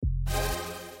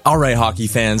All right, hockey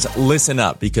fans, listen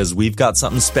up because we've got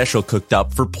something special cooked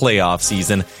up for playoff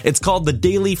season. It's called the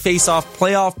Daily Face-Off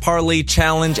Playoff Parlay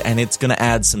Challenge, and it's going to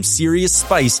add some serious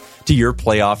spice to your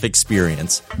playoff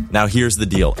experience. Now, here's the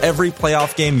deal. Every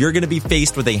playoff game, you're going to be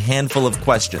faced with a handful of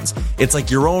questions. It's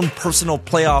like your own personal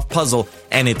playoff puzzle,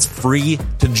 and it's free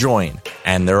to join.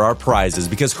 And there are prizes,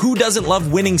 because who doesn't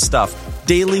love winning stuff?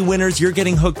 Daily winners, you're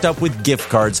getting hooked up with gift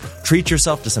cards. Treat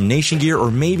yourself to some Nation gear or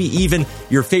maybe even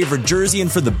your favorite jersey.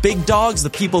 And for the big dogs, the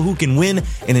people who can win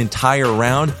an entire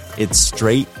round, it's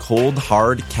straight, cold,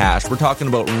 hard cash. We're talking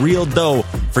about real dough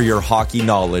for your hockey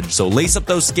knowledge. So lace up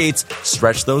those skates,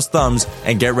 stretch those thumbs,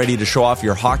 and get ready to show off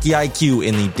your hockey IQ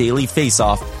in the Daily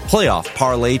Face-Off Playoff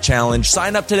Parlay Challenge.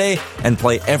 Sign up today and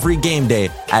play every game day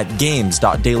at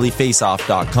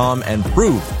games.dailyfaceoff.com and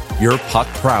prove your puck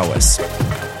prowess.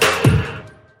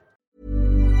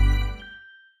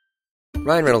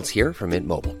 Ryan Reynolds here from Mint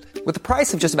Mobile. With the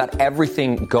price of just about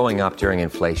everything going up during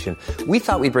inflation, we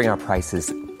thought we'd bring our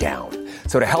prices down.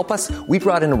 So to help us, we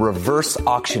brought in a reverse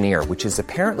auctioneer, which is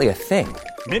apparently a thing.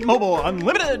 Mint Mobile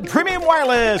Unlimited Premium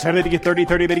Wireless. How to get 30,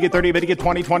 30, bit to get 30, bit to get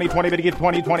 20, 20, 20, bit to get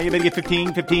 20, 20, bit to get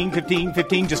 15, 15, 15,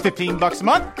 15, just $15 a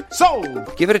month?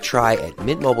 Sold! Give it a try at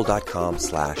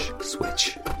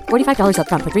mintmobile.com/switch. $45 up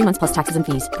front for 3 months plus taxes and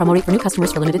fees. Promo rate for new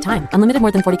customers for limited time. Unlimited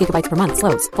more than 40 gigabytes per month.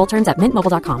 Slows full terms at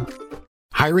mintmobile.com.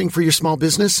 Hiring for your small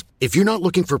business? If you're not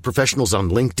looking for professionals on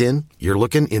LinkedIn, you're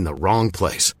looking in the wrong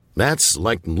place. That's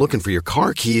like looking for your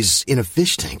car keys in a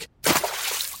fish tank.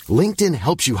 LinkedIn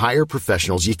helps you hire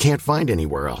professionals you can't find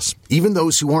anywhere else, even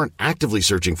those who aren't actively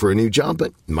searching for a new job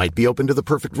but might be open to the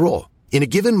perfect role. In a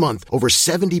given month, over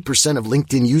 70% of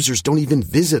LinkedIn users don't even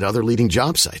visit other leading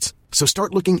job sites. So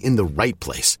start looking in the right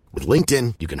place. With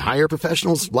LinkedIn, you can hire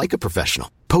professionals like a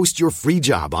professional. Post your free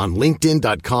job on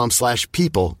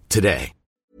linkedin.com/people today.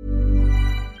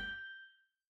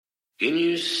 Can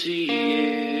you see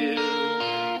it?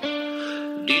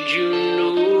 Did you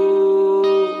notice?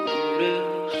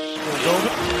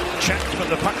 Check, but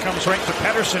the puck comes right to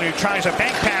Pettersson, who tries a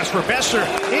bank pass for Besser.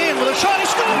 In with a shot, he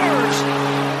scores! A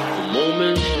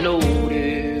moment's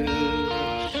notice.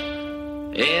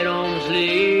 At arm's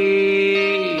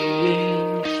length.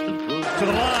 To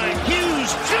the line,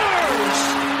 Hughes scores!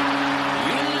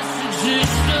 In this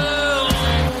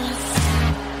existence,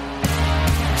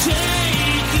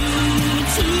 take you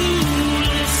to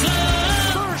the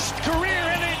sun. First career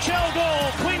NHL goal.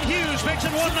 Quinn Hughes makes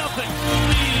it 1-0.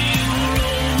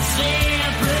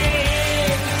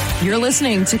 You're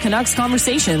listening to Canucks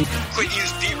Conversation. Quinn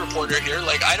Hughes, beat reporter here.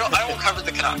 I won't cover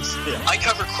the Canucks. Yeah. I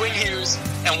cover Quinn Hughes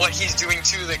and what he's doing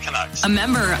to the Canucks. A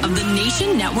member of the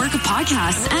Nation Network of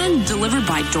Podcasts and delivered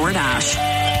by DoorDash.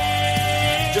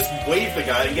 Just wave the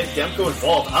guy and get Demko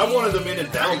involved. I wanted them in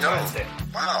Valentine's Day.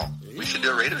 Wow. We should do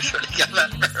a radio show together.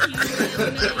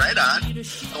 Right on. I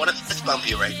want to fist bump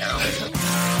you right now.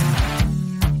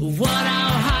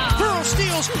 Burrow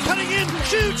steals, cutting in,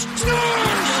 shoots,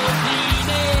 scores!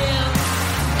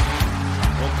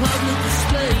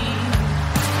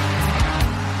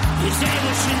 They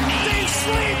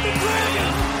slayed the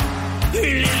dragon!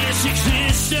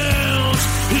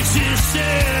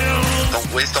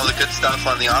 Don't waste all the good stuff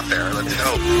on the off air. Let's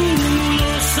go.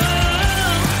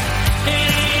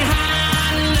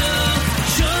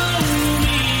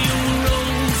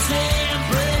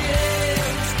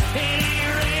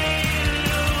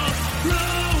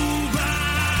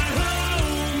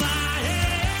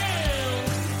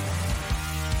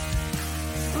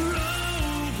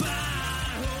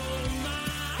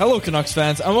 Hello, Canucks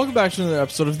fans, and welcome back to another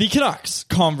episode of the Canucks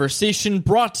Conversation,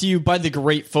 brought to you by the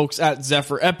great folks at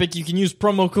Zephyr Epic. You can use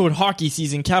promo code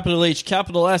HOCKEYSEASON, capital H,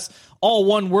 capital S, all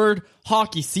one word,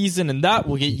 Hockey Season, and that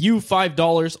will get you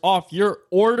 $5 off your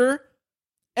order.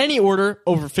 Any order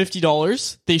over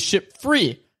 $50, they ship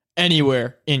free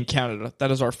anywhere in Canada. That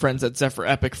is our friends at Zephyr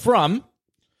Epic from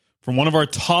one of our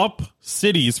top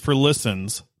cities for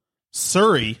listens,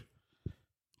 Surrey,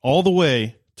 all the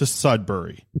way to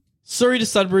Sudbury. Surrey to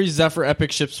Sudbury, Zephyr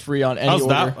Epic ships free on any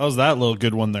order. How's that little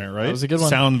good one there, right? That was a good one.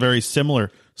 Sound very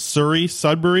similar. Surrey,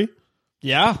 Sudbury.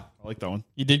 Yeah. I like that one.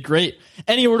 You did great.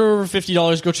 Any order over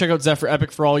 $50, go check out Zephyr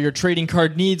Epic for all your trading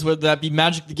card needs, whether that be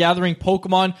Magic the Gathering,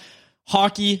 Pokemon,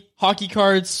 hockey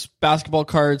cards, basketball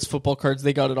cards, football cards.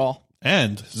 They got it all.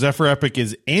 And Zephyr Epic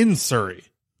is in Surrey.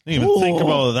 Didn't even think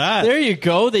about that. There you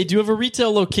go. They do have a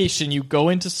retail location. You go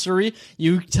into Surrey,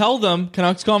 you tell them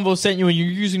Canucks Convo sent you, and you're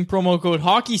using promo code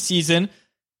Hockey Season.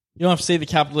 You don't have to say the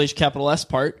capital H, capital S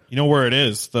part. You know where it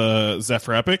is, the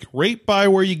Zephyr Epic? Right by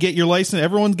where you get your license.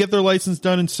 Everyone get their license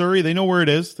done in Surrey. They know where it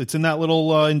is. It's in that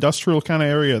little industrial kind of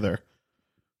area there.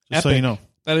 Just epic. so you know.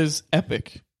 That is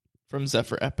epic. from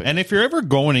Zephyr Epic. And if you're ever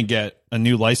going to get a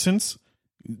new license,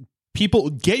 people,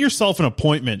 get yourself an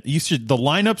appointment. You should, the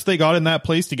lineups they got in that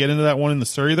place to get into that one in the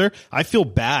Surrey there, I feel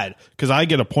bad because I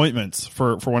get appointments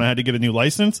for when I had to get a new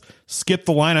license. Skip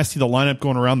the line. I see the lineup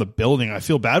going around the building. I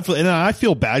feel bad and I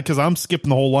feel bad because I'm skipping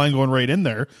the whole line going right in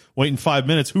there, waiting 5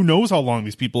 minutes. Who knows how long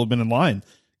these people have been in line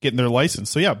getting their license.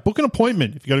 So yeah, book an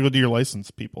appointment if you got to go do your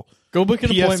license, people. Go book an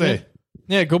PSA. appointment.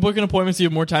 Yeah, go book an appointment so you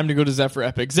have more time to go to Zephyr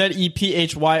Epic.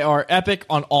 ZEPHYR Epic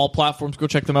on all platforms. Go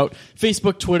check them out.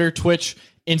 Facebook, Twitter, Twitch,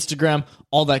 Instagram,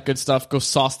 all that good stuff. Go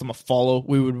sauce them a follow.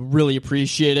 We would really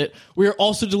appreciate it. We are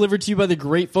also delivered to you by the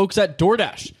great folks at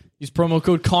DoorDash. Use promo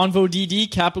code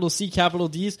CONVODD, capital C, capital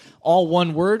D's, all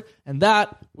one word, and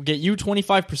that will get you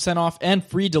 25% off and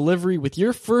free delivery with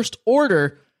your first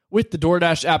order with the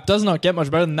DoorDash app. Does not get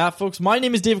much better than that, folks. My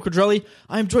name is David Quadrelli.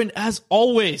 I am joined, as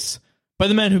always, by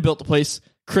the man who built the place,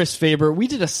 Chris Faber. We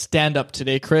did a stand-up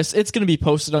today, Chris. It's going to be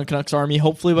posted on Canucks Army.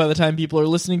 Hopefully by the time people are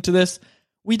listening to this,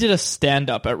 we did a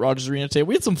stand-up at Rogers Arena today.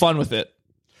 We had some fun with it.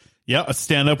 Yeah, a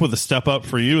stand-up with a step-up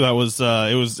for you. That was,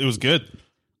 it was good.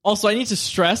 Also, I need to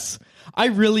stress, I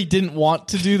really didn't want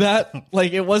to do that.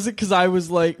 Like, it wasn't because I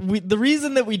was like, the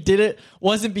reason that we did it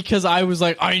wasn't because I was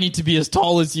like, I need to be as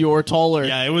tall as you or taller.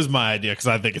 Yeah, it was my idea because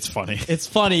I think it's funny. It's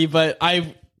funny, but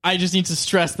I just need to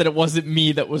stress that it wasn't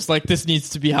me that was like, this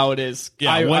needs to be how it is.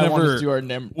 Yeah, I whenever want to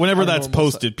do whenever our that's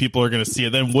normal posted, people are going to see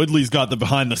it. Then Woodley's got the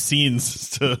behind the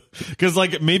scenes because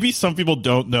like maybe some people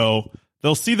don't know.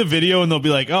 They'll see the video and they'll be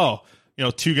like, oh, you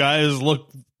know, two guys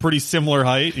look pretty similar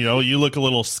height. You know, you look a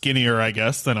little skinnier, I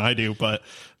guess, than I do, but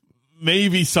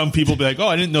maybe some people be like, oh,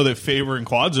 I didn't know that Faber and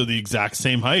Quads are the exact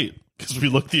same height. Because we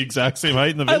look the exact same height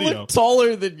in the video. I look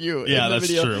taller than you. Yeah, in the that's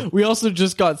video. true. We also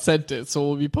just got sent it, so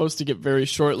we'll be posting it very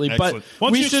shortly. Excellent. But Why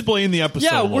don't we you should explain the episode?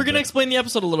 Yeah, a we're little going to bit? explain the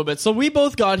episode a little bit. So we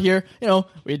both got here. You know,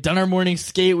 we had done our morning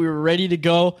skate. We were ready to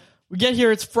go. We get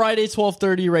here. It's Friday,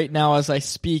 12:30 right now as I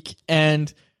speak,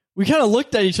 and we kind of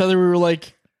looked at each other. We were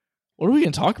like, "What are we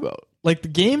going to talk about?" Like the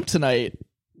game tonight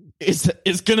is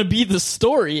going to be the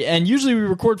story, and usually we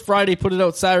record Friday, put it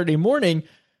out Saturday morning,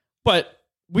 but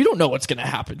we don't know what's going to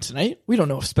happen tonight. We don't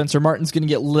know if Spencer Martin's going to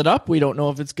get lit up. We don't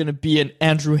know if it's going to be an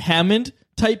Andrew Hammond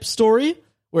type story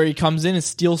where he comes in and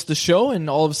steals the show and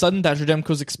all of a sudden Thatcher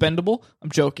Demko's expendable. I'm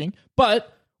joking.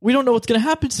 But we don't know what's going to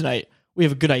happen tonight. We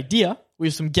have a good idea. We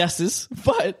have some guesses,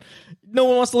 but no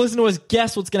one wants to listen to us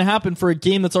guess what's going to happen for a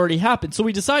game that's already happened. So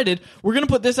we decided we're going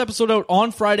to put this episode out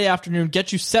on Friday afternoon,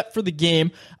 get you set for the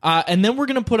game, and then we're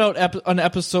going to put out an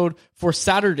episode for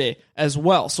Saturday as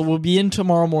well. So we'll be in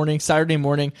tomorrow morning, Saturday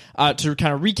morning, to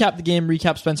kind of recap the game,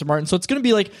 recap Spencer Martin. So it's going to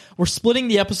be like we're splitting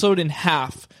the episode in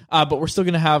half, but we're still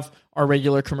going to have our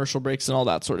regular commercial breaks and all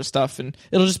that sort of stuff. And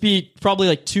it'll just be probably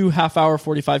like 2 half-hour,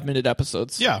 45-minute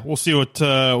episodes. Yeah, we'll see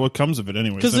what comes of it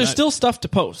anyway. Because there's still stuff to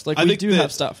post. Like, we do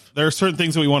have stuff. There are certain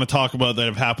things that we want to talk about that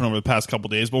have happened over the past couple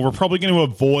of days, but we're probably going to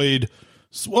avoid...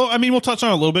 Well, I mean, we'll touch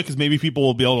on it a little bit because maybe people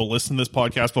will be able to listen to this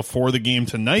podcast before the game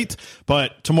tonight.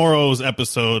 But tomorrow's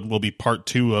episode will be part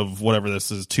 2 of whatever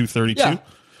this is, 232. Yeah.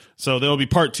 So there will be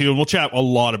part 2, and we'll chat a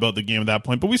lot about the game at that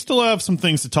point. But we still have some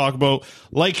things to talk about.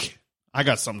 Like, I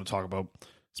got something to talk about.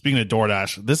 Speaking of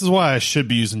DoorDash, this is why I should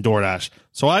be using DoorDash.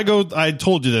 So I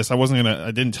told you this. I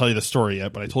didn't tell you the story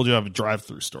yet, but I told you I have a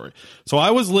drive-through story. So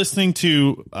I was listening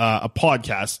to a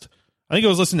podcast. I think I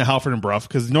was listening to Halford and Bruff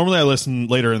because normally I listen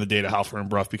later in the day to Halford and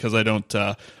Bruff because I'm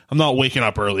not waking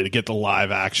up early to get the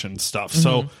live action stuff. Mm-hmm.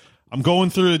 So I'm going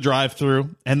through the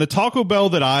drive-through, and the Taco Bell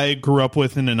that I grew up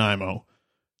with in Nanaimo,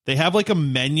 they have like a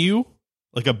menu,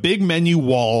 like a big menu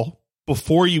wall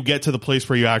before you get to the place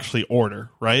where you actually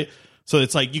order, right? So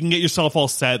it's like you can get yourself all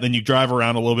set, then you drive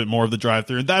around a little bit more of the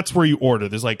drive-thru, and that's where you order.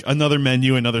 There's like another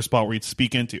menu, another spot where you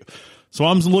speak into. So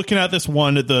I'm looking at this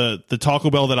one at the Taco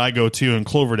Bell that I go to in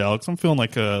Cloverdale because I'm feeling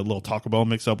like a little Taco Bell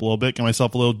mix up a little bit. Get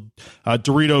myself a little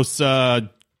Doritos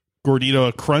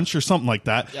Gordito Crunch or something like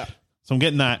that. Yeah. So I'm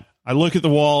getting that. I look at the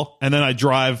wall, and then I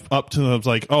drive up to them. I was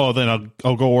like, oh, then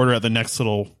I'll go order at the next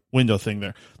little window thing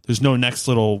there. There's no next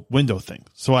little window thing.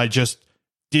 So I just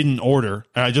didn't order.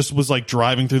 I just was like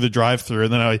driving through the drive-thru,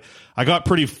 and then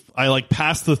I like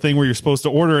passed the thing where you're supposed to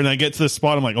order, and I get to this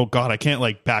spot. I'm like, oh God, I can't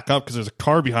like back up because there's a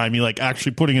car behind me, like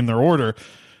actually putting in their order.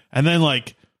 And then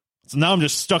like, so now I'm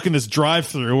just stuck in this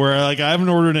drive-thru where like I haven't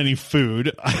ordered any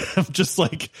food. I'm just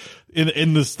like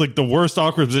in this like the worst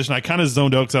awkward position. I kind of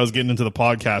zoned out because I was getting into the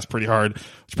podcast pretty hard,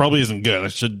 which probably isn't good. I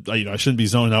shouldn't be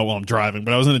zoned out while I'm driving,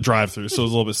 but I was in a drive-thru, so it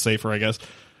was a little bit safer, I guess.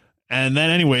 And then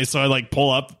anyway, so I like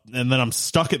pull up, and then I'm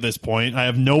stuck at this point. I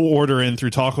have no order in through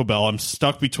Taco Bell. I'm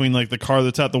stuck between like the car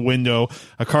that's at the window,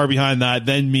 a car behind that,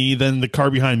 then me, then the car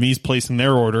behind me is placing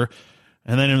their order.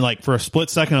 And then in like for a split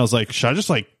second, I was like, should I just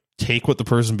like take what the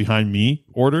person behind me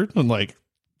ordered and like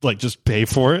just pay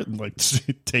for it and like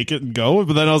take it and go.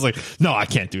 But then I was like, no, I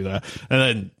can't do that. And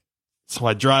then so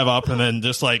I drive up, and then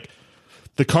just like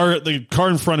the car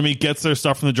in front of me gets their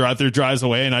stuff from the drive-thru, drives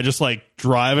away, and I just like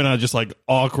drive, and I just like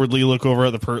awkwardly look over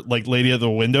at the lady at the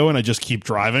window, and I just keep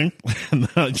driving, and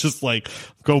then I just like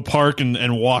go park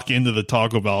and walk into the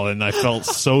Taco Bell, and I felt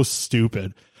so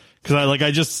stupid because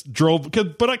I just drove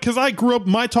because I grew up,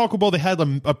 my Taco Bell, they had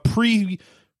a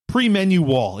pre-menu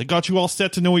wall. It got you all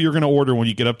set to know what you're going to order when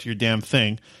you get up to your damn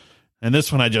thing. And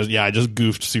this one, I just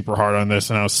goofed super hard on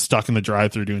this, and I was stuck in the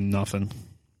drive-thru doing nothing.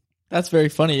 That's very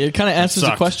funny. It kind of answers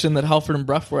the question that Halford and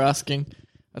Bruff were asking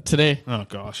today. Oh,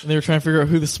 gosh. And they were trying to figure out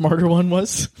who the smarter one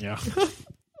was. Yeah.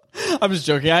 I'm just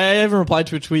joking. I haven't replied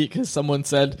to a tweet because someone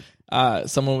said,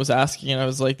 someone was asking, and I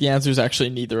was like, the answer is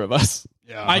actually neither of us.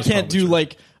 Yeah, I can't do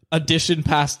like addition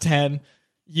past 10.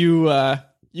 You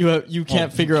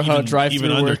can't figure out how to drive even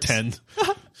through under works. 10.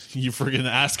 You friggin'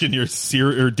 asking your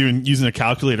Siri or using a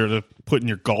calculator to put in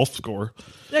your golf score.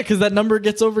 Yeah, because that number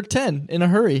gets over 10 in a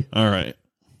hurry. All right.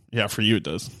 Yeah, for you it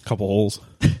does. A couple holes.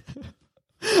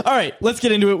 All right, let's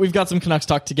get into it. We've got some Canucks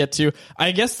talk to get to.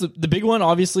 I guess the big one,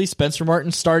 obviously, Spencer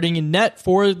Martin starting in net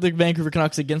for the Vancouver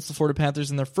Canucks against the Florida Panthers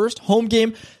in their first home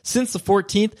game since the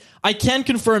 14th. I can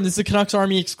confirm this is a Canucks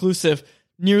Army exclusive.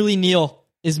 Nearly Neal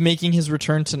is making his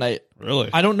return tonight. Really?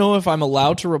 I don't know if I'm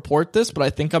allowed to report this, but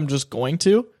I think I'm just going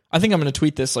to. I think I'm going to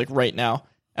tweet this like right now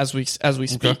as we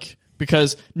speak,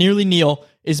 because Nearly Neal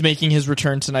is making his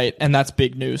return tonight, and that's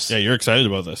big news. Yeah, you're excited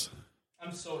about this.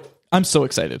 I'm so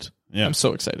excited. Yeah. I'm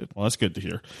so excited. Well, that's good to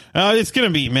hear. It's going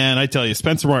to be, man, I tell you,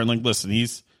 Spencer Martin, like, listen,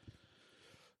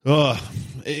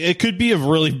 it could be a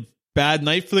really bad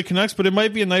night for the Canucks, but it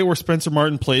might be a night where Spencer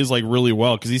Martin plays like really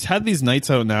well, because he's had these nights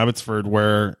out in Abbotsford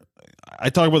where I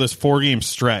talk about this 4-game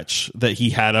stretch that he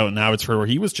had out in Abbotsford where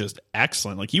he was just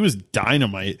excellent. Like, he was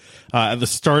dynamite at the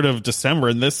start of December,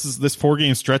 and this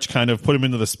 4-game stretch kind of put him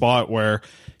into the spot where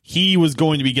he was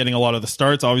going to be getting a lot of the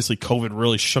starts. Obviously, COVID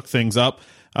really shook things up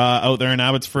out there in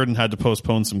Abbotsford and had to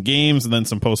postpone some games, and then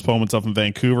some postponements up in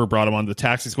Vancouver brought him onto the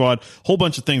taxi squad. Whole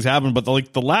bunch of things happened, but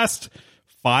the last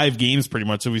 5 games pretty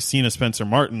much that we've seen of Spencer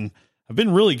Martin have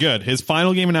bbeen really good. His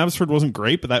final game in Abbotsford wasn't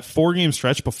great, but that 4-game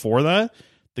stretch before that,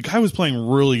 the guy was playing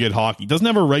really good hockey. Doesn't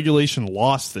have a regulation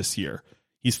loss this year.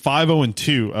 He's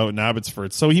 5-0-2 out in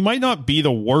Abbotsford, so he might not be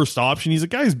the worst option. He's a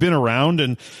guy who's been around,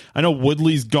 and I know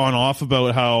Woodley's gone off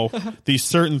about how these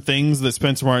certain things that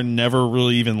Spencer Martin never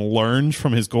really even learned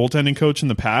from his goaltending coach in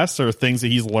the past are things that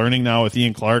he's learning now with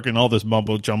Ian Clark and all this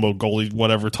mumbo-jumbo goalie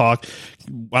whatever talk.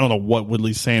 I don't know what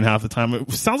Woodley's saying half the time.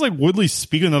 It sounds like Woodley's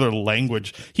speaking another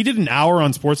language. He did an hour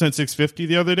on Sportsnet 650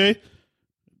 the other day.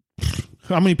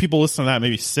 How many people listen to that?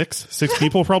 Maybe six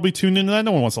people probably tuned into that.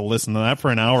 No one wants to listen to that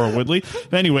for an hour of Woodley.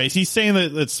 But anyways, he's saying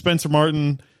that Spencer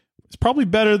Martin is probably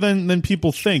better than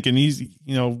people think. And he's,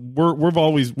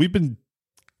 we've been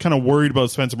kind of worried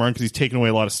about Spencer Martin because he's taken away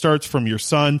a lot of starts from your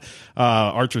son,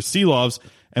 Archer Seelovs,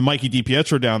 and Mikey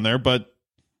DiPietro down there. But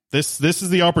this is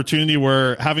the opportunity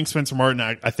where having Spencer Martin,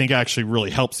 I think, actually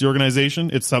really helps the organization.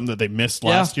 It's something that they missed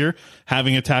last year,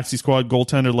 having a taxi squad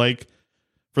goaltender like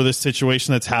for this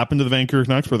situation that's happened to the Vancouver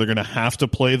Canucks where they're going to have to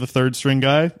play the third string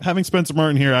guy. Having Spencer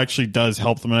Martin here actually does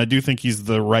help them, and I do think he's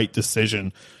the right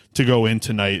decision to go in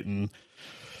tonight and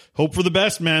hope for the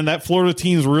best, man. That Florida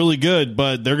team's really good,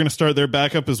 but they're going to start their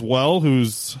backup as well,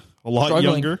 who's a lot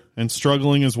younger and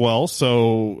struggling as well.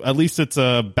 So at least it's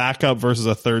a backup versus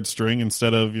a third string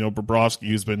instead of, Bobrovsky,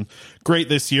 who's been great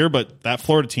this year. But that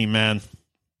Florida team, man,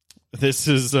 this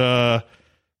is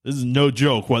no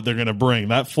joke what they're going to bring.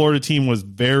 That Florida team was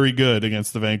very good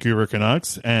against the Vancouver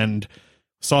Canucks and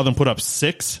saw them put up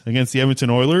 6 against the Edmonton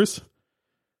Oilers.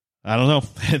 I don't know.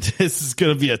 This is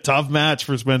going to be a tough match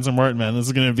for Spencer Martin, man. This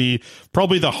is going to be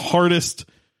probably the hardest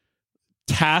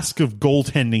task of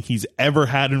goaltending he's ever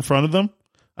had in front of them.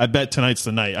 I bet tonight's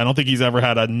the night. I don't think he's ever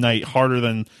had a night harder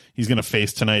than he's going to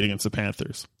face tonight against the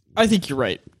Panthers. I think you're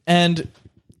right. And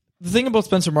the thing about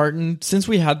Spencer Martin, since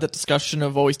we had that discussion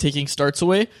of always taking starts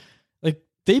away, like,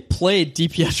 they played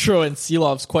DiPietro and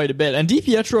Seelovs quite a bit, and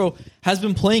DiPietro has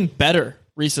been playing better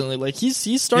recently. Like, he's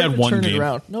starting to turn it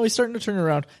around. No, he's starting to turn it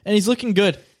around, and he's looking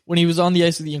good. When he was on the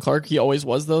ice with Ian Clark, he always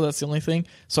was, though. That's the only thing.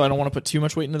 So I don't want to put too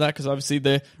much weight into that because obviously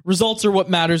the results are what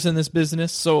matters in this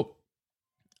business. So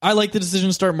I like the decision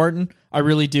to start Martin. I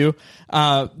really do.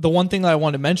 The one thing that I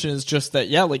want to mention is just that,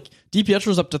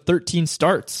 DiPietro's up to 13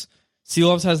 starts.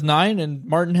 Seelovs has 9 and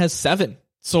Martin has 7.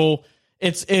 So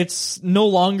it's no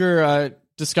longer a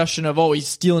discussion of, he's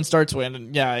stealing starts away.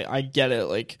 And I get it.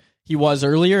 Like, he was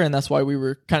earlier, and that's why we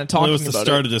were kind of talking about it. It was the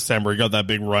start of December. He got that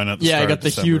big run at the start I got of the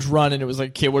December. huge run, and it was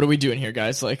like, okay, what are we doing here,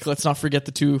 guys? Like, let's not forget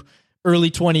the 2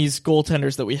 early 20s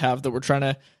goaltenders that we have that we're trying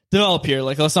to develop here.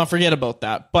 Like, let's not forget about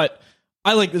that. But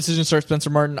I like the decision to start Spencer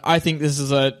Martin. I think this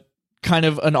is a kind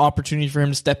of an opportunity for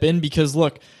him to step in because,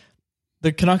 look,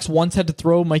 the Canucks once had to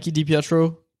throw Mikey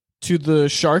DiPietro to the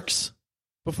Sharks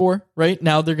before, right?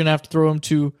 Now they're going to have to throw him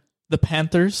to the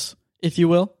Panthers, if you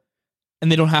will.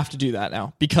 And they don't have to do that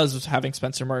now because of having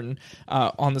Spencer Martin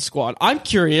on the squad. I'm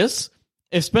curious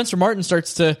if Spencer Martin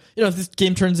starts to, if this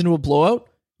game turns into a blowout,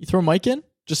 you throw Mike in,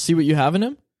 just see what you have in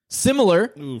him. Similar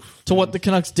to what the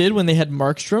Canucks did when they had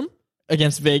Markstrom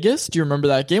against Vegas. Do you remember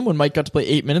that game when Mike got to play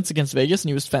 8 minutes against Vegas and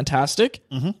he was fantastic?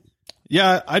 Mm-hmm.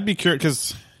 Yeah, I'd be curious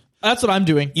because that's what I'm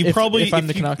doing. If I'm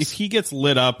the Canucks. If he gets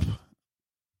lit up,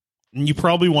 you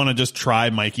probably want to just try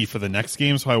Mikey for the next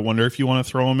game. So I wonder if you want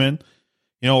to throw him in,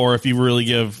 or if you really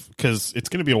because it's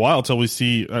going to be a while till we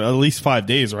see at least 5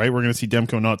 days, right? We're going to see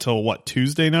Demko not till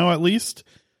Tuesday now at least.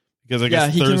 Because I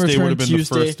guess Thursday would have been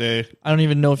Tuesday. The first day. I don't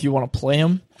even know if you want to play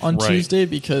him on Tuesday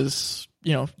because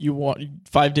you want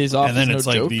 5 days off. And then it's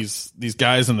like these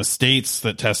guys in the States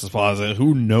that test positive.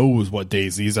 Who knows what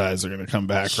days these guys are going to come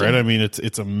back, right? I mean,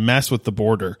 it's a mess with the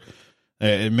border,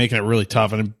 and making it really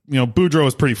tough. And Boudreau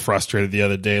was pretty frustrated the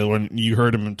other day when you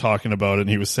heard him talking about it, and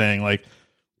he was saying like,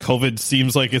 COVID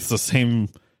seems like it's the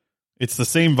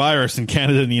same virus in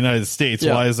Canada and the United States.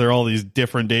 Yeah. Why is there all these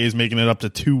different days making it up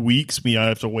to 2 weeks? We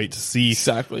have to wait to see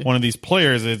one of these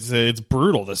players. It's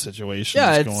brutal, the situation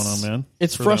that's going on, man.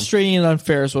 It's frustrating and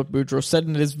unfair is what Boudreau said,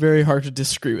 and it is very hard to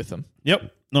disagree with him.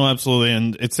 Yep. No, absolutely.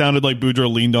 And it sounded like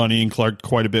Boudreau leaned on Ian Clark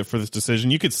quite a bit for this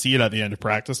decision. You could see it at the end of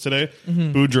practice today.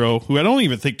 Mm-hmm. Boudreau, who I don't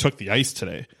even think took the ice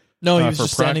today. No, he was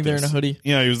just standing there in a hoodie.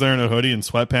 Yeah, he was there in a hoodie and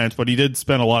sweatpants, but he did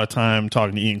spend a lot of time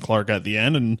talking to Ian Clark at the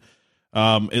end, and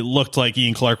it looked like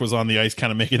Ian Clark was on the ice kind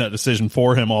of making that decision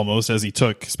for him almost as he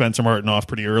took Spencer Martin off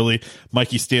pretty early.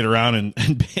 Mikey stayed around,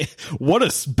 and what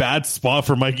a bad spot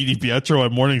for Mikey DiPietro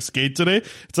at morning skate today.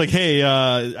 It's like, hey,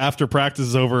 after practice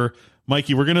is over,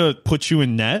 Mikey, we're going to put you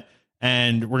in net,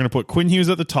 and we're going to put Quinn Hughes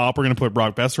at the top. We're going to put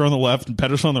Brock Besser on the left and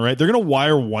Pettersson on the right. They're going to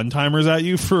wire one-timers at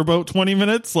you for about 20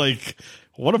 minutes. Like,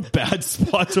 what a bad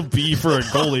spot to be for a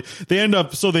goalie. They end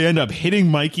up hitting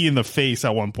Mikey in the face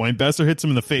at one point. Besser hits him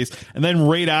in the face. And then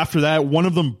right after that, one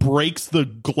of them breaks the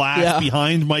glass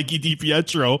behind Mikey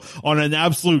DiPietro on an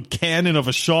absolute cannon of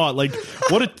a shot. Like,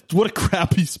 what a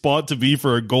crappy spot to be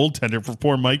for a goaltender for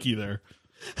poor Mikey there.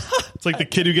 It's like the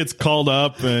kid who gets called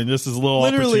up and this is a little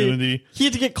opportunity. He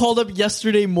had to get called up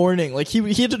yesterday morning. Like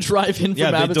he had to drive in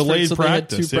from Abbotsford. Delayed so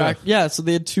practice. They had two so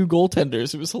they had 2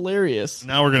 goaltenders. It was hilarious.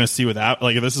 Now we're going to see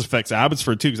this affects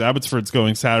Abbotsford too, because Abbotsford's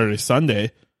going Saturday,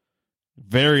 Sunday.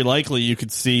 Very likely you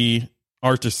could see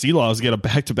Artur Silovs get a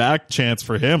back-to-back chance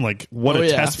for him. Like, what a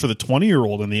test for the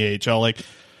 20-year-old in the AHL. Like,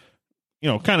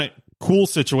 kind of cool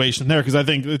situation there, because I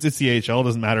think it's the AHL, it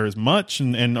doesn't matter as much,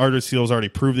 and Artur Silovs already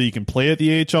proved that he can play at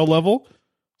the AHL level.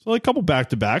 So like a couple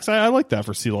back-to-backs. I like that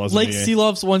for Silovs. Like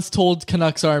Silovs once told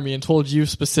Canucks Army and told you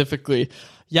specifically,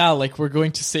 like we're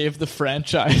going to save the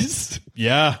franchise.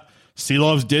 Yeah.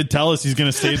 Silovs did tell us he's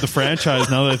going to save the franchise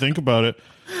now that I think about it.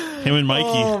 Him and Mikey.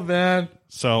 Oh, man.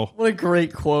 So what a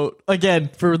great quote. Again,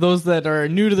 for those that are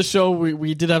new to the show,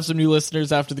 we did have some new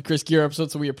listeners after the Chris Gear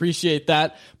episode, so we appreciate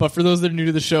that. But for those that are new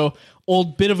to the show,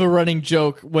 old bit of a running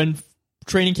joke when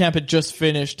training camp had just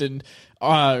finished and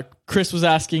Chris was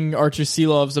asking Artur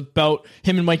Silovs about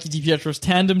him and Mikey DiPietro's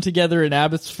tandem together in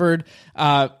Abbotsford.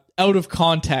 Out of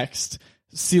context,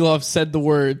 Silovs said the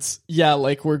words,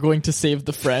 like we're going to save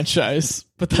the franchise,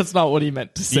 but that's not what he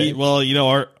meant to say.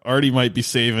 Artie might be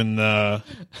saving the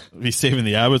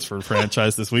Abbotsford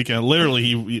franchise this weekend.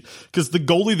 Literally, because the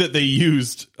goalie that they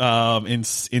used in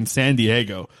San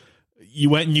Diego, you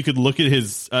went and you could look at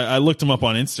his. I looked him up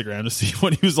on Instagram to see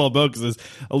what he was all about, because his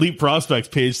Elite Prospects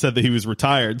page said that he was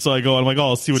retired. So I'm like,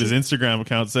 I'll see what his Instagram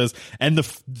account says. And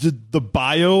the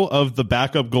bio of the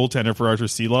backup goaltender for Artur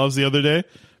Silovs the other day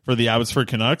for the Abbotsford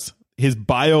Canucks, his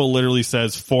bio literally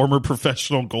says former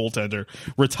professional goaltender,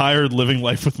 retired, living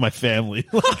life with my family.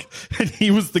 And he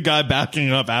was the guy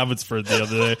backing up Abbotsford the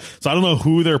other day. So I don't know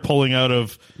who they're pulling out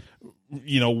of,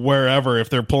 wherever, if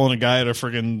they're pulling a guy at a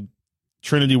friggin'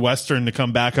 Trinity Western to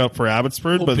come back up for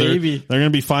Abbotsford, but they're going to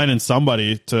be finding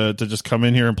somebody to just come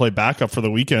in here and play backup for the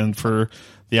weekend for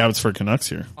the Abbotsford Canucks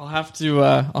here. I'll have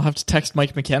to text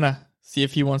Mike McKenna, see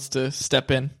if he wants to step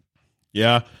in.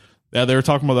 Yeah, they were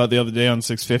talking about that the other day on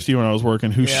 650 when I was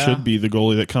working. Who should be the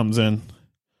goalie that comes in?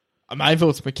 My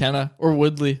vote's McKenna or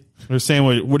Woodley. They're saying,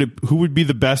 who would be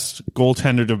the best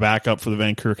goaltender to back up for the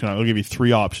Vancouver Canucks? I'll give you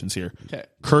 3 options here. Okay.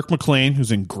 Kirk McLean,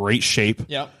 who's in great shape.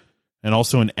 Yep. and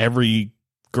also in every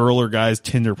girl or guy's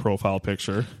Tinder profile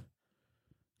picture.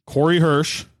 Corey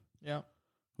Hirsch, Yeah.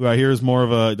 who I hear is more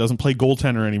of a doesn't play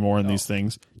goaltender anymore in these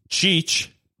things. Cheech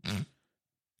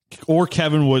or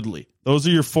Kevin Woodley. Those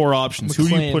are your 4 options. Who are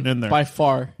you McLean, putting in there? by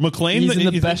far. McLean, He's in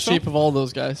the you best think so? shape of all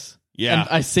those guys. Yeah. And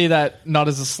I say that not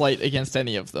as a slight against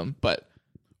any of them, but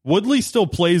Woodley still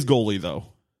plays goalie though.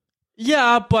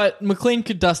 yeah, but McLean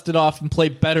could dust it off and play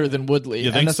better than Woodley.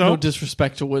 You think and that's so? no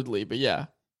disrespect to Woodley, but yeah.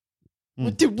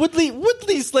 Dude,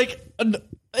 Woodley's like,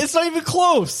 it's not even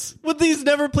close. Woodley's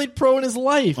never played pro in his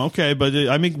life. Okay, but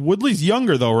I mean Woodley's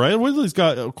younger though, right? Woodley's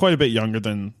got quite a bit younger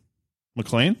than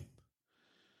McLean.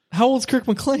 How old's Kirk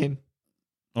McLean?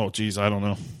 Oh, geez, I don't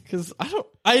know. Because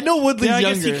I know Woodley's Yeah, I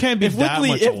younger. guess he can't be if that Woodley,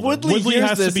 much if older. Woodley hears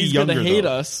has this, to be he's younger, gonna hate though.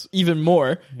 us even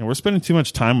more. Yeah, we're spending too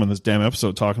much time on this damn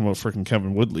episode talking about freaking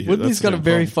Kevin Woodley. Here. Woodley's That's got the a damn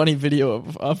very problem. funny video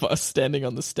of us standing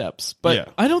on the steps, but Yeah.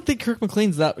 I don't think Kirk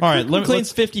McLean's that. All right, Kirk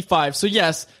McLean's 55, so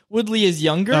yes, Woodley is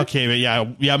younger. Okay, but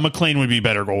yeah, McLean would be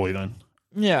better goalie then.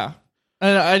 Yeah,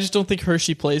 and I just don't think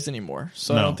Hershey plays anymore,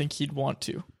 so I No. don't think he'd want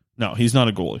to. No, he's not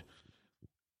a goalie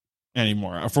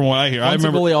anymore. From what I hear, I Once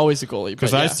remember a goalie, always a goalie.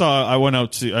 because but yeah. I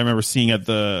remember seeing at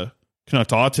the Canuck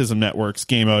Autism Network's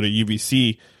game out at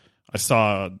UBC, I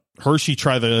saw Hershey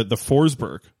try the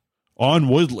Forsberg on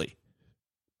Woodley.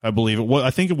 I believe it was.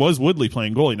 I think it was Woodley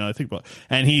playing goalie. Now I think about it.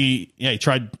 And he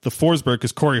tried the Forsberg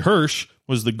because Corey Hirsch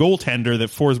was the goaltender that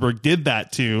Forsberg did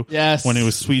that to. Yes. When it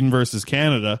was Sweden versus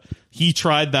Canada, he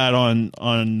tried that on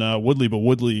Woodley, but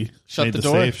Woodley Shut made the the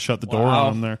door. save, shut the door Wow.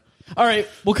 on him there. All right,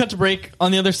 we'll cut to break.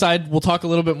 On the other side, we'll talk a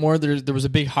little bit more. There was a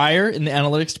big hire in the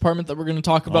analytics department that we're going to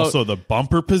talk about. Also, the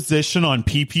bumper position on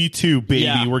PP2, baby.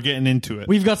 Yeah. We're getting into it.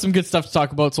 We've got some good stuff to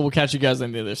talk about, so we'll catch you guys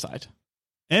on the other side.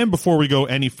 And before we go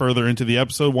any further into the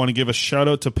episode, want to give a shout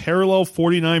out to Parallel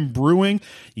 49 Brewing.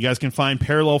 You guys can find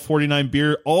Parallel 49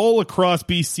 beer all across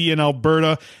BC and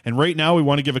Alberta. And right now we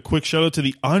want to give a quick shout out to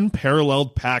the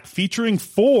Unparalleled Pack featuring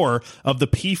 4 of the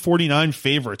P49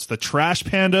 favorites, the Trash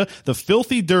Panda, the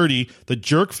Filthy Dirty, the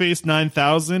Jerkface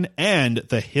 9000, and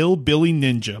the Hillbilly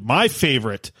Ninja. My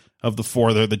favorite of the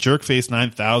 4 there, the Jerkface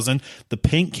 9000, the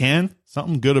pink can.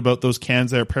 Something good about those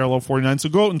cans there at Parallel 49. So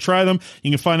go out and try them.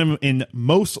 You can find them in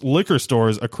most liquor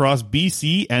stores across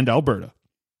BC and Alberta.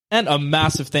 And a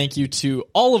massive thank you to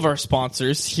all of our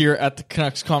sponsors here at the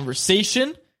Canucks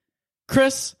Conversation.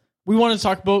 Chris, we want to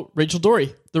talk about Rachel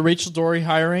Dory, the Rachel Dory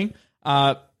hiring.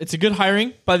 It's a good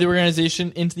hiring by the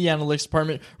organization into the analytics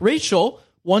department. Rachel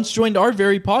once joined our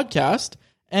very podcast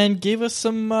and gave us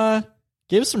some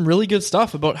really good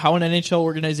stuff about how an NHL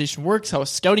organization works, how a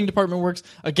scouting department works.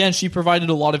 Again, she provided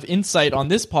a lot of insight on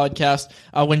this podcast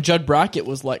when Judd Brackett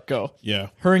was let go. Yeah.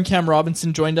 Her and Cam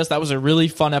Robinson joined us. That was a really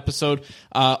fun episode.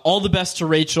 All the best to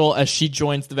Rachel as she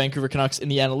joins the Vancouver Canucks in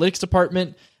the analytics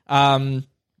department.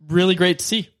 Really great to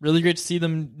see. Really great to see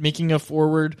them making a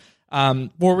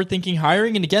forward-thinking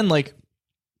hiring. And again, like,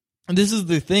 this is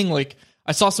the thing. Like,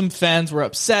 I saw some fans were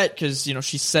upset because,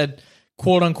 she said,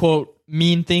 quote-unquote,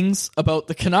 mean things about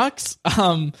the Canucks.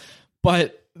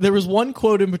 But there was one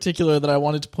quote in particular that I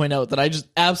wanted to point out that I just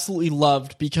absolutely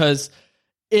loved because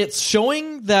it's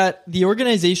showing that the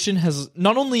organization has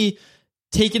not only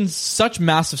taken such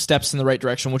massive steps in the right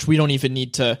direction, which we don't even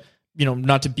need to,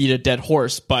 not to beat a dead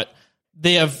horse, but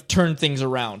they have turned things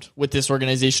around with this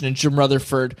organization. And Jim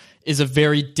Rutherford is a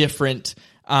very different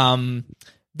voice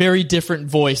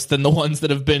than the ones that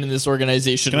have been in this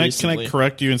organization recently. Can I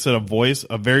correct you instead of voice?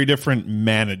 A very different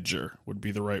manager would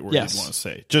be the right word Yes. you'd want to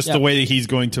say. Just the way that he's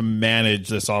going to manage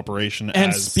this operation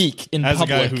and as, speak in as public.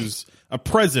 a guy who's a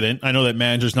president. I know that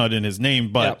manager's not in his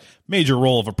name, but major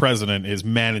role of a president is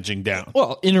managing down.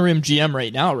 Well, interim GM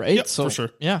right now, right? Yep, for sure.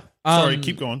 Yeah. Sorry,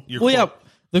 keep going.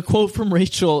 The quote from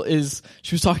Rachel is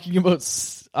she was talking about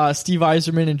Steve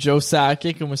Yzerman and Joe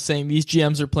Sakic and was saying these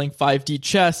GMs are playing 5D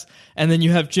chess, and then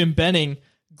you have Jim Benning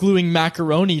gluing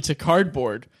macaroni to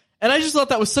cardboard. And I just thought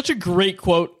that was such a great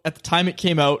quote at the time it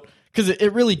came out because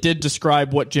it really did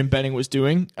describe what Jim Benning was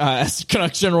doing as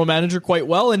Canucks general manager quite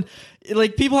well. And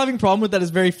like people having a problem with that is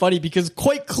very funny because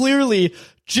quite clearly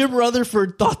Jim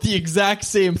Rutherford thought the exact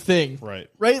same thing. Right?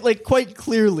 Like quite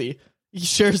clearly he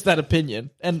shares that opinion.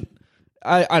 And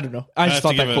I don't know. I just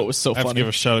thought that quote was so I have funny. to give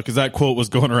a shout out because that quote was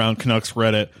going around Canucks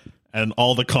Reddit, and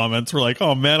all the comments were like,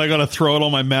 "Oh man, I got to throw out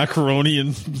all my macaroni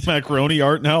and macaroni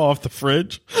art now off the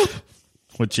fridge."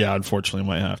 Which, yeah, unfortunately,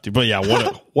 might have to. But yeah,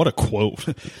 what a quote!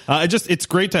 It's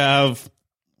great to have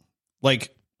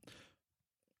like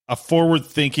a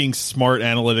forward-thinking, smart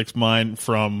analytics mind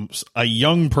from a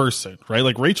young person, right?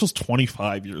 Like Rachel's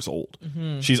 25 years old.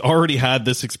 Mm-hmm. She's already had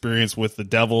this experience with the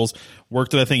Devils,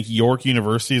 worked at, I think, York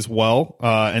University as well,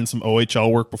 and some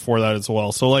OHL work before that as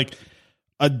well. So, like,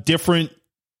 a different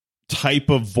type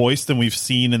of voice than we've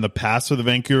seen in the past for the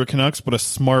Vancouver Canucks, but a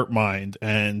smart mind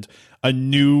and a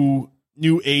new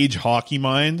age hockey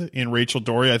mind in Rachel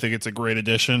Doerrie. I think it's a great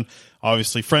addition.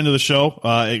 Obviously, friend of the show.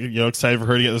 Excited for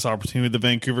her to get this opportunity with the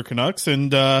Vancouver Canucks,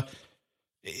 and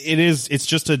it's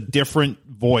just a different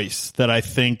voice that I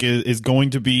think is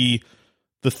going to be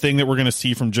the thing that we're going to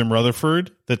see from Jim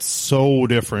Rutherford. That's so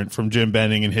different from Jim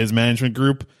Benning and his management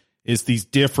group. Is these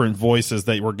different voices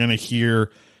that we're going to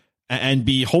hear and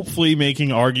be hopefully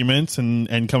making arguments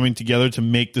and coming together to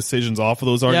make decisions off of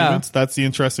those arguments. Yeah. That's the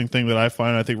interesting thing that I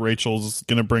find. I think Rachel's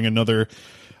going to bring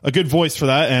a good voice for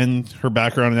that, and her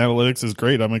background in analytics is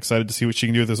great. I'm excited to see what she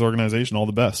can do with this organization. All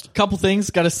the best. Couple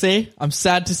things, got to say. I'm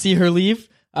sad to see her leave.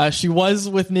 She was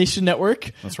with Nation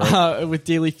Network. That's right. With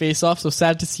Daily Faceoff, so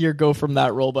sad to see her go from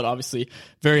that role, but obviously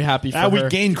very happy for her. We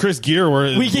gained Chris Gear.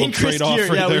 We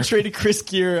traded Chris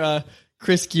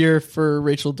Gear for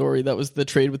Rachel Doerrie. That was the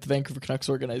trade with the Vancouver Canucks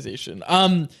organization.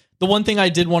 The one thing I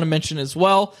did want to mention as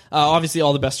well, obviously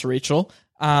all the best to Rachel.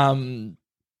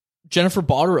 Jennifer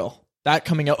Botterill, that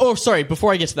coming out. Oh, sorry,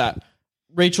 before I get to that,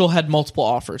 Rachel had multiple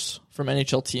offers from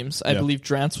NHL teams. I believe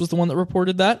Drance was the one that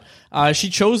reported that. She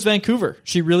chose Vancouver.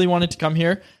 She really wanted to come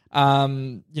here.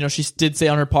 She did say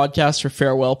on her podcast, her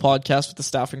farewell podcast with the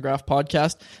Staff and Graph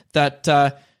podcast,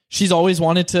 that she's always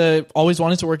wanted to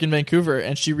work in Vancouver,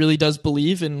 and she really does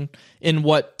believe in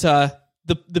what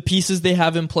the pieces they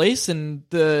have in place and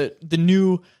the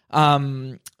new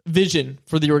vision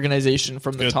for the organization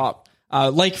from the top.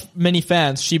 Like many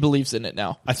fans, she believes in it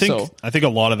now. I think a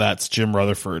lot of that's Jim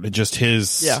Rutherford and just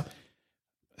his. Yeah.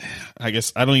 I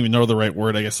guess I don't even know the right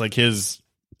word. I guess like his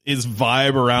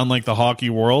vibe around like the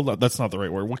hockey world. That's not the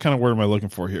right word. What kind of word am I looking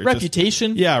for here?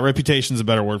 Reputation. Reputation is a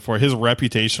better word for it. His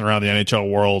reputation around the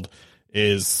NHL world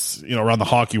is, around the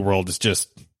hockey world is just,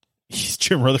 he's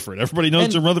Jim Rutherford. Everybody knows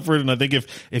Jim Rutherford, and I think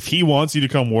if he wants you to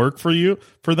come work for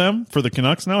the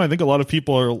Canucks now, I think a lot of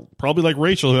people are probably like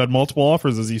Rachel, who had multiple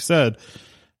offers, as you said,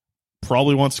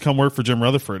 probably wants to come work for Jim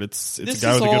Rutherford. It's a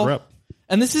guy with a good rep.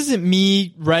 And this isn't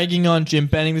me ragging on Jim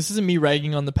Benning. This isn't me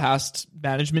ragging on the past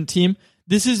management team.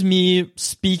 This is me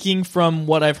speaking from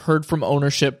what I've heard from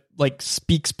ownership, like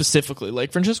speak specifically.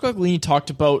 Like Francesco Aguilini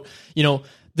talked about,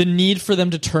 the need for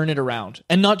them to turn it around,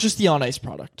 and not just the on-ice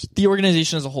product, the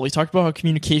organization as a whole. He talked about how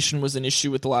communication was an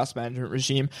issue with the last management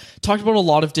regime, talked about a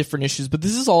lot of different issues, but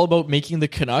this is all about making the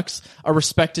Canucks a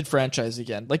respected franchise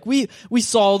again. Like we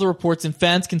saw the reports, and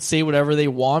fans can say whatever they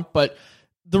want, but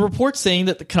the report saying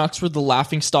that the Canucks were the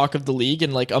laughing stock of the league,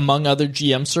 and like among other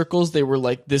GM circles, they were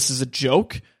like, this is a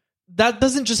joke.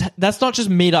 That's not just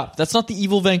made up. That's not the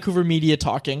evil Vancouver media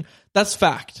talking. That's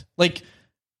fact. Like,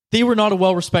 they were not a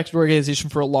well-respected organization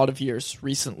for a lot of years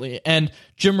recently, and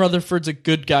Jim Rutherford's a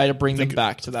good guy to bring them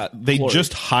back to that. They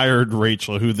just hired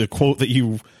Rachel, who the quote that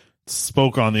you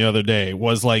spoke on the other day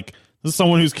was like, this is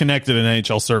someone who's connected in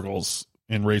NHL circles,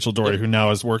 in Rachel Doerrie, who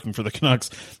now is working for the Canucks.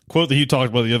 Quote that you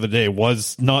talked about the other day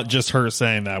was not just her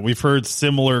saying that. We've heard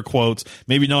similar quotes,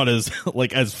 maybe not as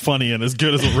as funny and as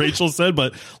good as what Rachel said,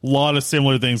 but a lot of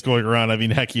similar things going around. I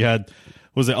mean, heck, you had,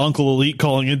 was it Uncle Elite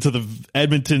calling into the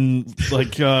Edmonton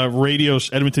radio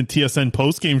Edmonton TSN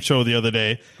postgame show the other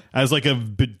day as like a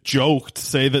joke to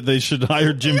say that they should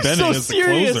hire Jim Benning as the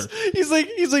closer.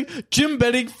 He's like Jim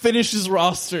Benning finishes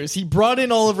rosters. He brought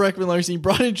in Oliver Ekman-Larsson. He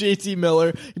brought in JT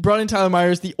Miller. He brought in Tyler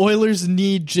Myers. The Oilers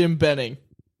need Jim Benning.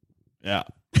 Yeah,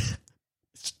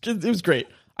 it was great.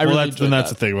 That's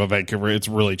the thing about Vancouver. It's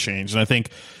really changed, and I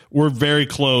think we're very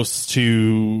close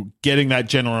to getting that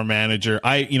general manager.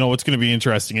 What's going to be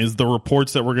interesting is the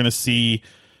reports that we're going to see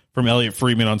from Elliot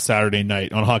Friedman on Saturday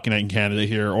night on Hockey Night in Canada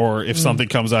here, or if something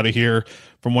comes out of here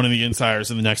from one of the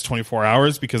insiders in the next 24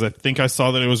 hours, because I think I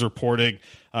saw that it was reporting.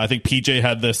 I think PJ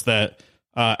had this, that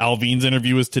Alvin's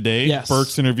interview was today. Yes.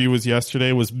 Burke's interview was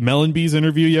yesterday. Was Mellenby's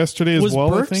interview yesterday as well?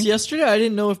 Was Burke's yesterday? I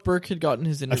didn't know if Burke had gotten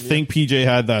his interview. I think PJ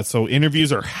had that. So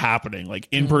interviews are happening. Like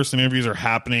in-person interviews are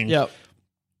happening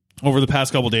over the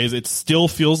past couple of days. It still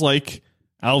feels like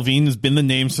Alvin has been the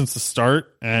name since the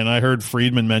start. And I heard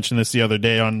Friedman mention this the other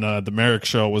day on the Merrick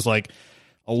show, was like,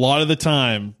 a lot of the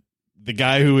time, the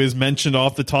guy who is mentioned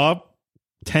off the top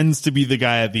tends to be the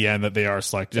guy at the end that they are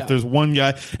selected. Yeah. If there's one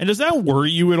guy, and does that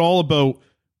worry you at all about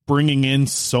bringing in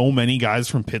so many guys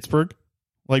from Pittsburgh?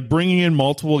 Like bringing in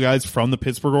multiple guys from the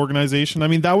Pittsburgh organization? I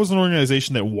mean, that was an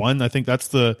organization that won. I think that's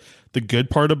the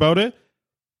good part about it.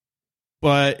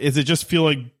 But is it just feel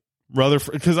like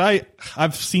Rutherford? Because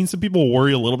I've seen some people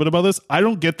worry a little bit about this. I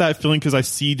don't get that feeling because I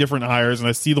see different hires and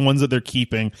I see the ones that they're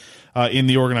keeping in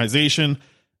the organization.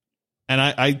 And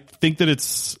I think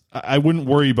that I wouldn't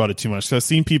worry about it too much. Because I've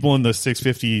seen people in the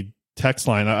 650 text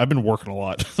line. I've been working a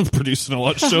lot, producing a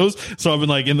lot of shows. So I've been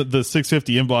like in the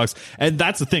 650 inbox. And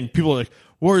that's the thing. People are like,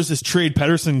 where is this trade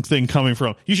Pedersen thing coming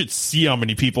from? You should see how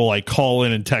many people like call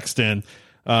in and text in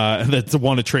that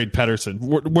want to trade Pedersen.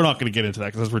 We're not going to get into that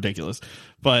because that's ridiculous.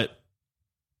 But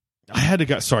I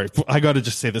got to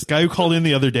just say, this guy who called in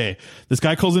the other day, He's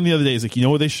like, you know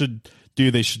what they should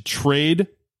do? They should trade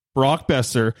Brock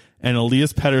Besser and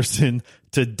Elias Pettersson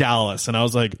to Dallas. And I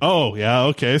was like, oh yeah,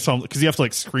 okay. So because you have to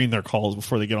like screen their calls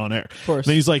before they get on air. Of course.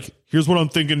 And then he's like, here's what I'm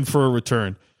thinking for a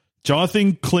return: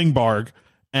 Jonathan Klingberg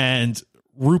and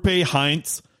Rupe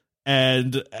Hintz,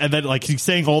 and then like he's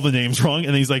saying all the names wrong, and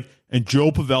then he's like, and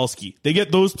Joe Pavelski. They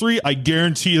get those three, I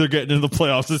guarantee they're getting into the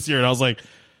playoffs this year. And I was like,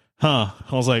 I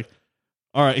was like,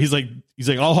 all right. He's like,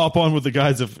 I'll hop on with the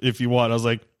guys if you want. I was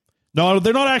like, no,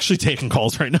 they're not actually taking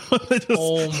calls right now.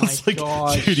 Oh my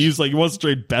gosh. Dude, he was like, he wants to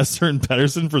trade Besser and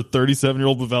Pettersson for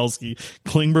 37-year-old Pavelski,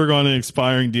 Klingberg on an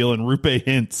expiring deal, and Rupe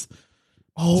Hintz.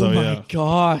 Oh my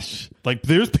gosh. Like,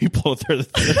 there's people out there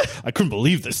that I couldn't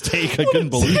believe this take. I couldn't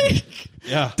believe it.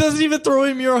 Yeah. Doesn't even throw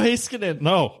in Miro Heiskanen.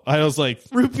 No. I was like,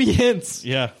 Rupe Hintz.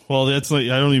 Yeah. Well, that's like,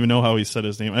 I don't even know how he said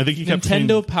his name. I think he kept Nintendo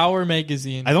saying, Power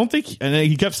Magazine. I don't think, and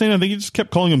he kept saying, I think he just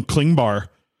kept calling him Klingbar.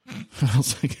 I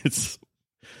was like, it's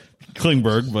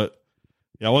Klingberg, but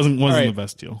yeah, it wasn't right. The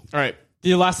best deal. All right.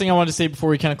 The last thing I wanted to say before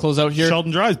we kind of close out here.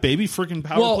 Sheldon Dries, baby, freaking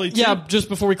power play. Yeah, just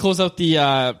before we close out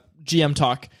the GM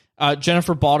talk.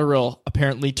 Jennifer Botterill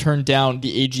apparently turned down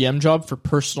the AGM job for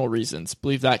personal reasons. I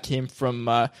believe that came from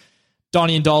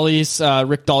Donnie and Dolly's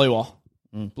Rick Dollywall.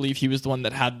 I believe he was the one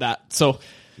that had that. So,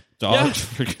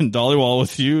 freaking Dollywall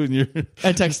with you and your.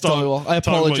 I texted Dollywall. I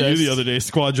apologize. About you the other day,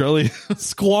 Squadrelli.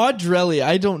 Squadrelli.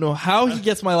 I don't know how he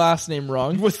gets my last name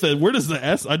wrong. Where does the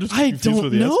S? I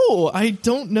don't know. I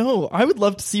don't know. I would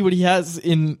love to see what he has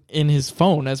in his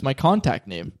phone as my contact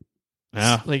name.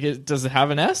 Yeah. Like, does it have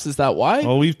an S? Is that why?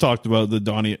 Well, we've talked about the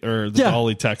Donnie or the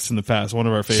Dolly text in the past. One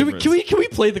of our favorites. Can we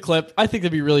play the clip? I think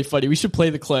that'd be really funny. We should play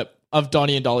the clip of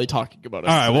Donnie and Dolly talking about us.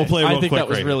 All right, today. we'll play it real I think quick that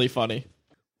was right really funny.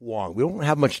 Wong, we don't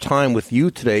have much time with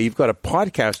you today. You've got a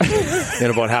podcast in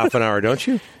about half an hour, don't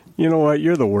you? You know what?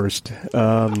 You're the worst.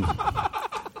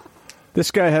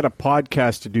 This guy had a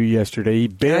podcast to do yesterday. He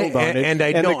bailed on it. And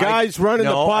the guys running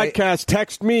the podcast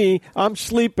text me, I'm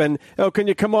sleeping. Oh, can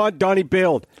you come on? Donnie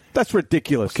bailed. That's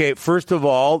ridiculous. Okay, first of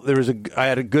all, I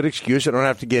had a good excuse. I don't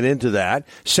have to get into that.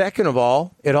 Second of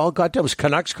all, it all got done. It was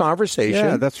Canucks conversation.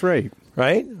 Yeah, that's right.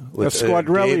 Right? With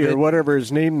Squadrelli or whatever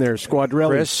his name there, Squadrelli.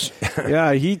 Chris.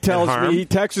 Yeah, he tells me, he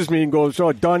texts me and goes,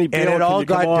 oh, Donnie bailed. And it all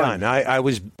got done.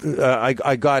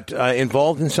 I got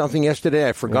involved in something yesterday.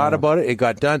 I forgot about it. It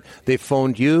got done. They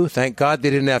phoned you. Thank God they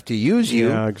didn't have to use you.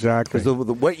 Yeah, exactly. Because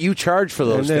what you charge for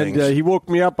those things. And he woke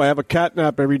me up. I have a cat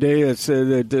nap every day. It's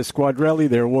the Squadrelli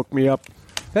there woke me up.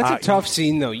 That's a tough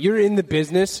scene, though. You're in the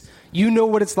business. You know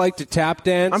what it's like to tap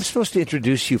dance. I'm supposed to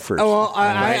introduce you first. Oh, well,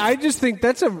 I just think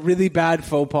that's a really bad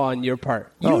faux pas on your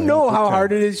part. You know how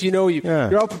hard it is. You know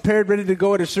you're all prepared, ready to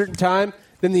go at a certain time.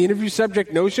 Then the interview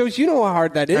subject no-shows. You know how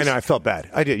hard that is. I know. I felt bad.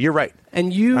 I did. You're right.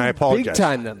 And you I apologize.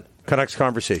 big-time them. Canucks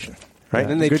conversation. Right?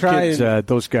 And they good try kids,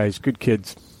 those guys. Good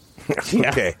kids.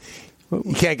 Okay.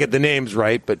 You can't get the names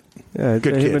right, but good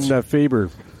kids. Even Faber.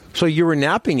 So you were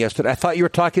napping yesterday. I thought you were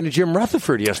talking to Jim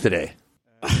Rutherford yesterday.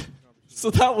 So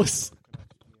that was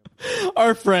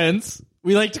our friends.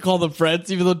 We like to call them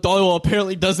friends, even though Dollywall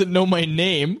apparently doesn't know my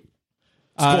name.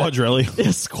 Squadrelli.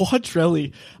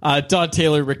 Squadrelli. Don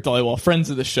Taylor, Rick Dollywall,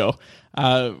 friends of the show.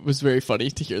 It was very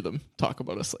funny to hear them talk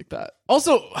about us like that.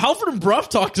 Also, Halford and Bruff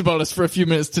talked about us for a few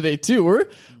minutes today, too.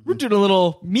 We're doing a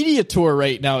little media tour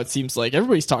right now, it seems like.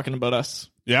 Everybody's talking about us.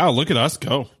 Yeah, look at us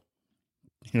go.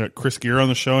 You got Chris Gear on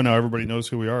the show. Now everybody knows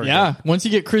who we are. Yeah, once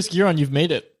you get Chris Gear on, you've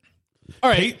made it. All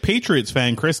right, Patriots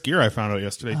fan Chris Gear, I found out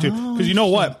yesterday too. Because you know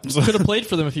what, could have played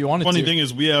for them if you wanted. Funny thing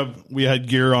is, we had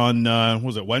Gear on.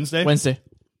 Was it Wednesday? Wednesday.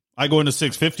 I go into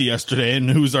 650 yesterday, and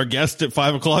who's our guest at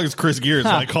 5 o'clock is Chris Gear. So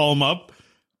I call him up.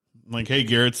 I'm like, hey,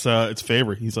 Gear, it's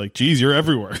Faber. He's like, geez, you're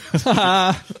everywhere.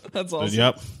 That's awesome.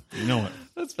 Yep, you know it.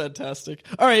 That's fantastic.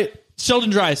 All right, Sheldon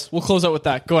Dries. We'll close out with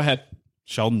that. Go ahead.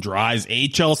 Sheldon Dries,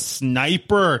 HL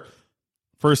sniper,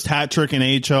 first hat trick in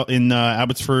AHL in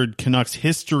Abbotsford Canucks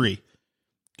history.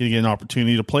 Going to get an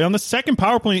opportunity to play on the second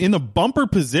power play in the bumper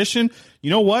position.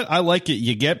 You know what? I like it.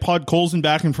 You get Podkolzin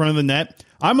back in front of the net.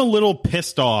 I'm a little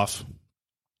pissed off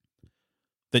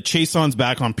that Chason's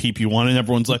back on PP1 and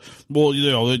everyone's like, well,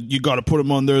 you know, you got to put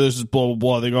him on there. This is blah, blah,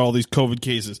 blah. They got all these COVID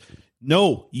cases.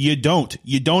 No, you don't.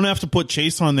 You don't have to put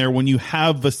Chase on there when you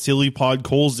have Vasily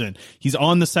Podkolzin. He's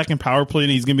on the second power play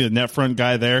and he's going to be the net front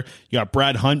guy there. You got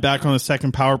Brad Hunt back on the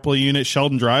second power play unit.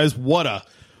 Sheldon Dries. What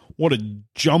what a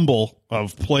jumble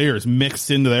of players mixed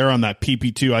into there on that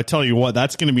PP2. I tell you what,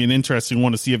 that's going to be an interesting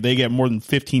one to see if they get more than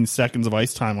 15 seconds of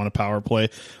ice time on a power play.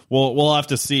 We'll have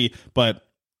to see, but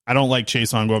I don't like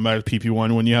Chiasson going back to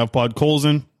PP1 when you have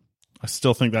Podkolzin. I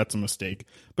still think that's a mistake.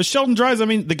 But Sheldon Dries, I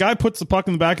mean, the guy puts the puck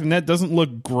in the back of the net, doesn't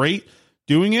look great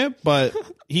doing it, but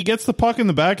he gets the puck in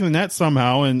the back of the net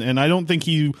somehow, and I don't think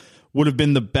he would have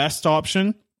been the best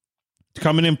option to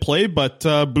come in and play, but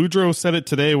Boudreau said it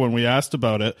today when we asked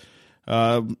about it.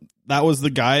 That was the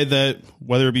guy that,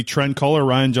 whether it be Trent Cull or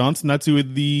Ryan Johnson, that's who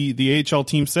the AHL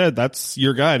team said, that's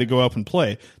your guy to go up and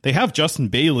play. They have Justin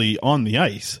Bailey on the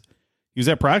ice. He was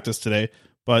at practice today,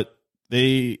 but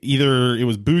it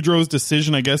was Boudreau's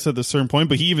decision, I guess, at a certain point,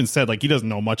 but he even said, like, he doesn't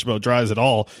know much about Dries at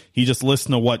all. He just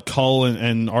listened to what Cull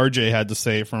and RJ had to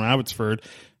say from Abbotsford,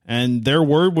 and their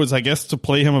word was, I guess, to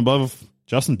play him above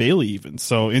Justin Bailey even.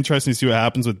 So interesting to see what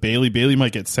happens with Bailey. Bailey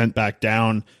might get sent back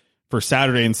down for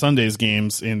Saturday and Sunday's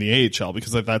games in the AHL,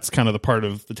 because that's kind of the part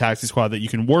of the taxi squad that you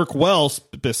can work well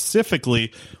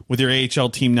specifically with your AHL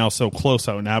team now so close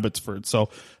out in Abbotsford. So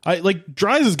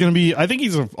Dries is going to be, I think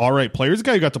he's an all right player. He's a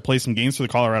guy who got to play some games for the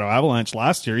Colorado Avalanche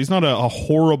last year. He's not a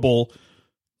horrible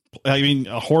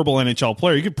NHL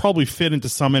player. He could probably fit into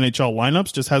some NHL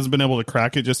lineups, just hasn't been able to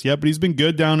crack it just yet, but he's been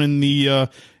good down in the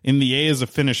A as a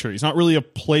finisher. He's not really a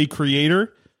play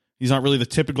creator. He's not really the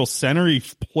typical center. He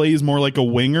plays more like a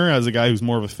winger as a guy who's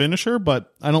more of a finisher,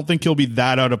 but I don't think he'll be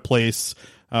that out of place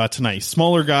tonight.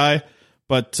 Smaller guy,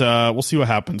 but we'll see what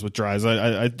happens with Dries.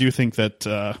 I do think that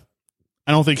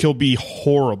I don't think he'll be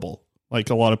horrible like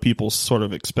a lot of people sort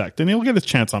of expect, and he'll get a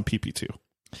chance on PP2.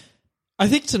 I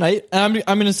think tonight, and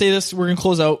I'm going to say this, we're going to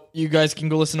close out. You guys can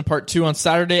go listen to part 2 on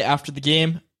Saturday after the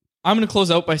game. I'm going to close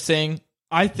out by saying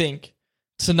I think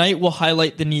tonight will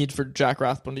highlight the need for Jack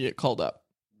Rathbone to get called up.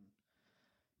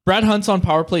 Brad Hunt's on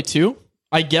power play too.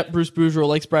 I get Bruce Boudreau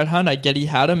likes Brad Hunt. I get he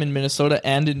had him in Minnesota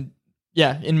and in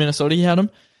Minnesota he had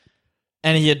him.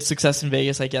 And he had success in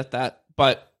Vegas. I get that.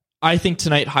 But I think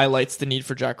tonight highlights the need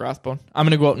for Jack Rathbone. I'm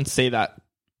going to go out and say that.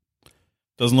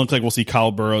 Doesn't look like we'll see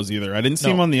Kyle Burrows either. I didn't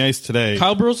see him on the ice today.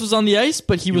 Kyle Burrows was on the ice,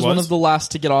 but he was one of the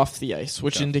last to get off the ice,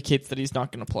 which indicates that he's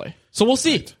not going to play. So we'll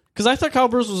see. Because I thought Kyle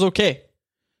Burrows was okay.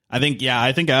 I think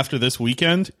after this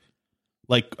weekend,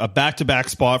 like a back-to-back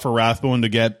spot for Rathbone to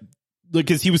get,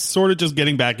 because he was sort of just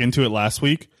getting back into it last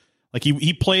week. Like he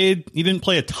didn't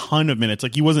play a ton of minutes.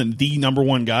 Like he wasn't the number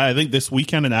one guy. I think this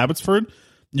weekend in Abbotsford,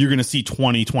 you're going to see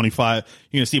 20, 25.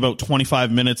 You're going to see about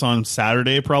 25 minutes on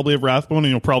Saturday probably of Rathbone, and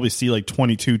you'll probably see like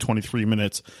 22, 23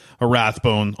 minutes of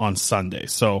Rathbone on Sunday.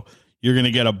 So you're going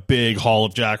to get a big haul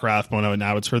of Jack Rathbone out in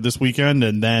Abbotsford this weekend.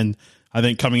 And then I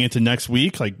think coming into next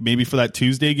week, like maybe for that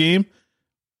Tuesday game,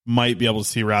 might be able to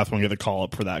see Rathbone get a call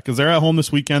up for that, because they're at home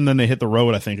this weekend. Then they hit the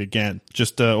road, I think, again,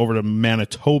 just over to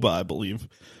Manitoba, I believe,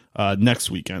 next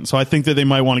weekend. So I think that they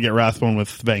might want to get Rathbone with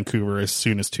Vancouver as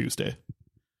soon as Tuesday.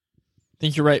 I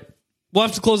think you're right. We'll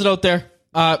have to close it out there.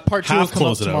 Part 2 will come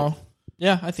up tomorrow.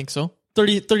 Yeah, I think so.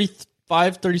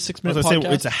 35, 36 minute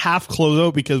podcast. It's a half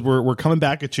closeout because we're coming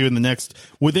back at you in the next,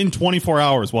 within 24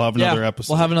 hours, we'll have another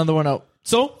episode. We'll have another one out.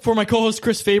 So, for my co-host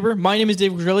Chris Faber, my name is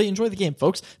Dave Quadrelli. Enjoy the game,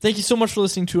 folks. Thank you so much for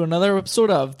listening to another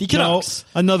episode of The Canucks.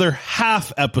 Another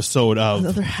half episode of.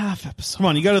 Another half episode. Come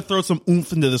on, you got to throw some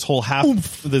oomph into this whole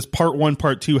this part 1,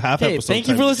 part 2 half episode. Thank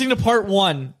you for listening to part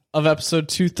 1 of episode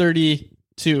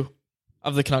 232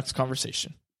 of The Canucks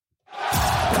Conversation.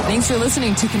 Thanks for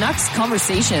listening to Canucks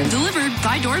Conversation, delivered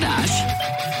by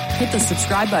DoorDash. Hit the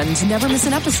subscribe button to never miss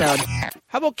an episode.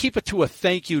 How about keep it to a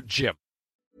thank you, Jim?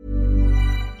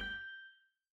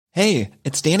 Hey,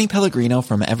 it's Danny Pellegrino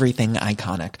from Everything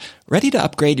Iconic. Ready to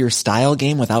upgrade your style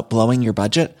game without blowing your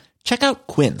budget? Check out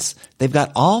Quince. They've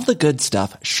got all the good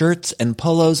stuff, shirts and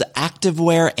polos,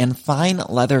 activewear, and fine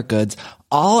leather goods,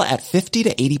 all at 50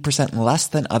 to 80% less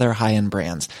than other high-end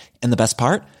brands. And the best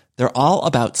part? They're all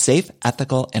about safe,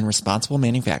 ethical, and responsible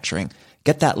manufacturing.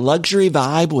 Get that luxury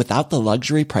vibe without the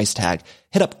luxury price tag.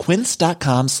 Hit up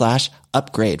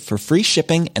quince.com/upgrade for free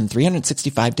shipping and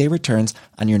 365-day returns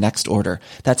on your next order.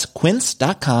 That's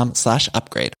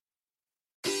quince.com/upgrade.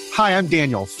 Hi, I'm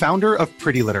Daniel, founder of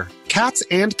Pretty Litter. Cats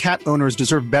and cat owners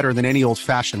deserve better than any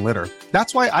old-fashioned litter.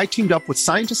 That's why I teamed up with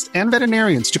scientists and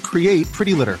veterinarians to create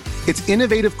Pretty Litter. Its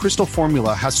innovative crystal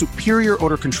formula has superior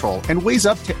odor control and weighs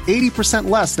up to 80%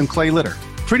 less than clay litter.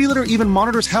 Pretty Litter even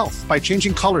monitors health by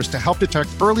changing colors to help detect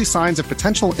early signs of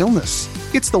potential illness.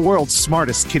 It's the world's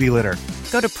smartest kitty litter.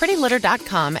 Go to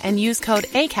prettylitter.com and use code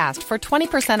ACAST for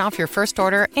 20% off your first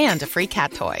order and a free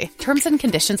cat toy. Terms and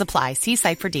conditions apply. See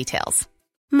site for details.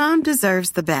 Mom deserves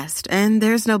the best, and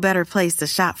there's no better place to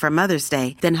shop for Mother's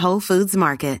Day than Whole Foods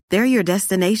Market. They're your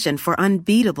destination for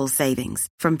unbeatable savings,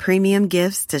 from premium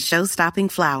gifts to show-stopping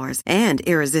flowers and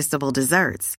irresistible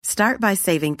desserts. Start by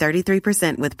saving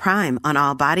 33% with Prime on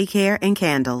all body care and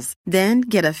candles. Then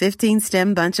get a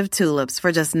 15-stem bunch of tulips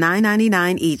for just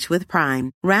 $9.99 each with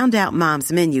Prime. Round out Mom's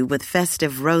menu with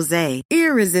festive rosé,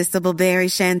 irresistible berry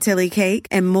chantilly cake,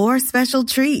 and more special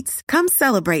treats. Come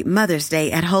celebrate Mother's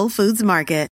Day at Whole Foods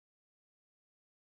Market.